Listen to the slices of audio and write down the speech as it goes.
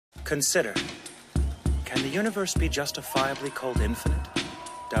Consider, can the universe be justifiably called infinite?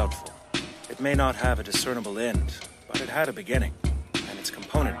 Doubtful. It may not have a discernible end, but it had a beginning, and its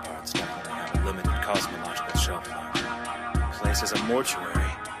component parts definitely have a limited cosmological shelf life. The place is a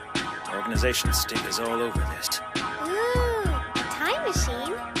mortuary. Organization stink is all over this. Ooh, time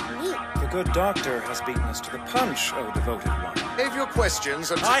machine. Neat. The good doctor has beaten us to the punch, oh devoted one. Save your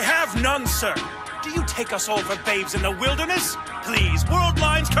questions until... I have none, sir. Do you take us all for babes in the wilderness? Please, world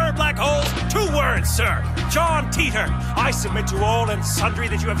lines, curved black holes, 2 words, sir. John Teeter, I submit to all and sundry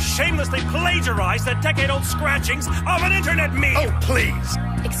that you have shamelessly plagiarized the decade-old scratchings of an internet meme. Oh, please.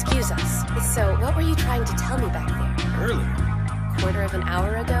 Excuse us. So, what were you trying to tell me back there? Earlier, Quarter of an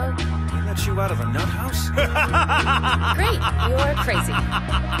hour ago? they let you out of a nut house? Great, you're crazy.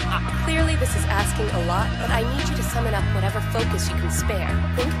 Clearly this is asking a lot, but I need you to summon up whatever focus you can spare.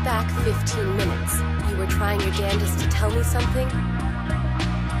 Think back 15 minutes. You were trying your damnedest to tell me something?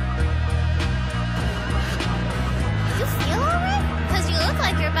 You feel alright? Because you look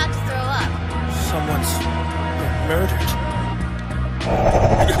like you're about to throw up. Someone's been murdered.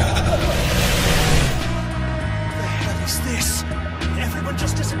 What the hell is this? Everyone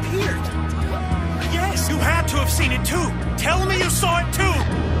just disappeared. Yes, you had to have seen it too. Tell me you saw it too.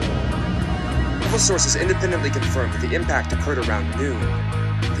 Several sources independently confirmed that the impact occurred around noon.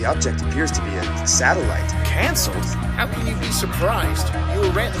 The object appears to be a satellite. Canceled? How can you be surprised? You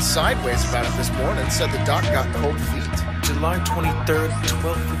were ranting sideways about it this morning and said the doc got cold feet. July 23rd,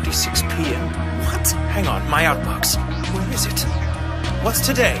 12:56 p.m. What? Hang on, my outbox. Where is it? What's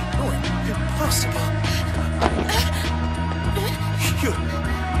today? Oh, impossible.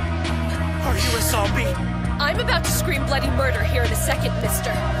 Are you a zombie? I'm about to scream bloody murder here in a second,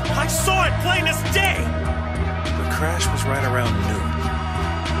 mister. I saw it plain as day. The crash was right around noon.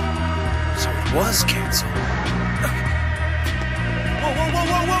 So it was canceled. Whoa, whoa, whoa,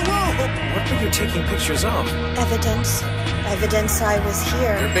 whoa, whoa, whoa! What were you taking pictures of? Evidence. Evidence I was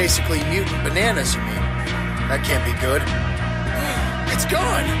here. They're basically mutant bananas, you mean? That can't be good. It's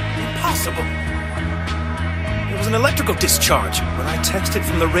gone! Impossible. It was an electrical discharge. When I texted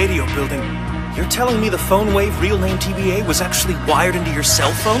from the radio building, you're telling me the phone wave real name TBA was actually wired into your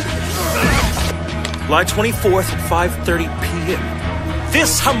cell phone? July 24th at 5:30 p.m.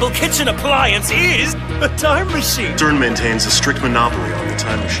 This humble kitchen appliance is a time machine. Stern maintains a strict monopoly on the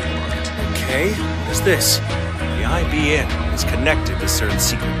time machine market. Okay, what is this? The IBN is connected to certain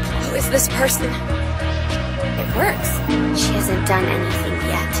secret plot. Who is this person? It works. She hasn't done anything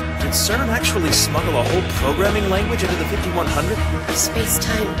yet. Did CERN actually smuggle a whole programming language into the 5100?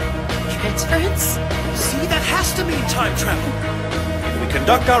 Space-time transference? See, that has to mean time travel. If we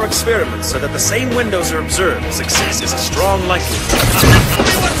conduct our experiments so that the same windows are observed, success is a strong likelihood.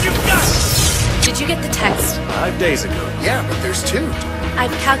 What you got? Did you get the text? 5 days ago. Yeah, but there's 2.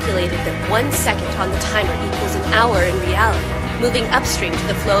 I've calculated that 1 second on the timer equals an hour in reality, moving upstream to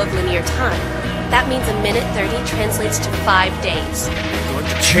the flow of linear time. That means a minute 30 translates to 5 days. We're going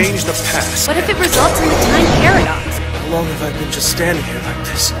to change the past. What if it results in the time paradox? How long have I been just standing here like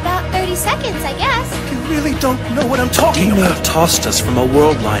this? About 30 seconds, I guess. You really don't know what I'm talking about. Email tossed us from a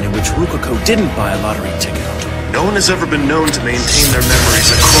world line in which Rukako didn't buy a lottery ticket. No one has ever been known to maintain their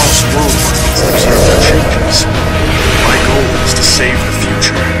memories across world lines and observe their changes. My goal is to save the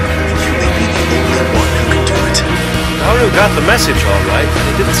future. You may be the only one who can do it. Naru got the message all right, but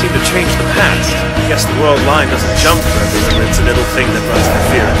it didn't seem to change the past. I guess the world line doesn't jump for every incidental thing that runs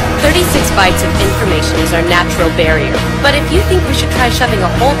interference. 36 bytes of information is our natural barrier. But if you think we should try shoving a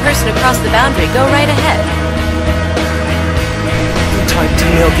whole person across the boundary, go right ahead. Every time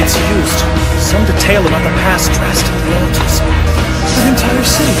email gets used, some detail about the past drastically alters. An entire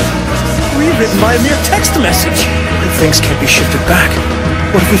city, rewritten by a mere text message. And things can't be shifted back.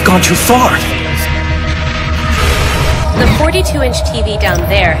 What if we've gone too far? The 42-inch TV down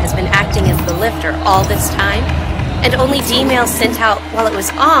there has been acting as the lifter all this time, and only D-mail sent out while it was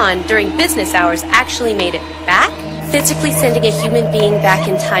on during business hours actually made it back? Physically sending a human being back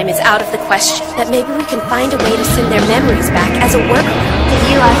in time is out of the question, but maybe we can find a way to send their memories back as a workaround. The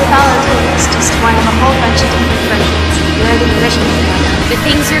view I followed is just one of a whole bunch of different versions. Where are the original one? The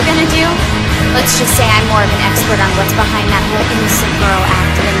things you're gonna do? Let's just say I'm more of an expert on what's behind that whole innocent girl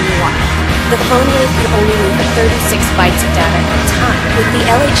act than you are. The phone wave can only move 36 bytes of data at a time. With the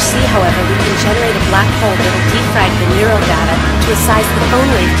LHC, however, we can generate a black hole that'll defrag the neural data to a size the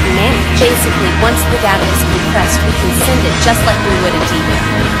phone wave can manage. Basically, once the data is compressed, we can send it just like we would a D-mail.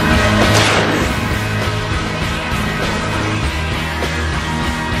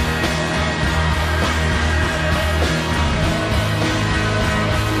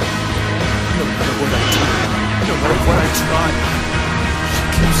 No matter what I try, she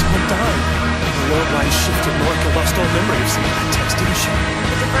keeps on world line shifted north, you lost all memory of seeing that text, didn't you?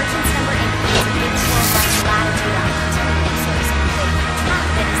 The divergence number indicates a big world line latitude longitude. So there's something big.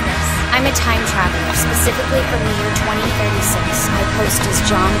 What is this? I'm a time traveler, specifically from the year 2036. I post as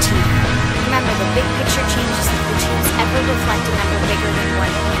John T. Remember, the big picture changes if the tubes ever reflect a number bigger than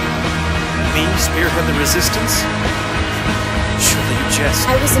 1. Me spearhead the resistance? Surely you jest.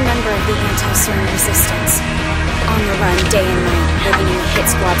 I was a member of the anti-CERN resistance. On the run day and night, living in the hit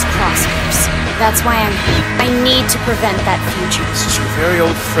squad's crosshairs. That's why I'm here. I need to prevent that future. This is your very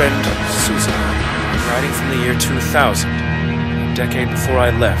old friend, Susan. Writing from the year 2000. A decade before I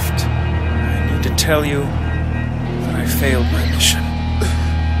left. I need to tell you that I failed my mission.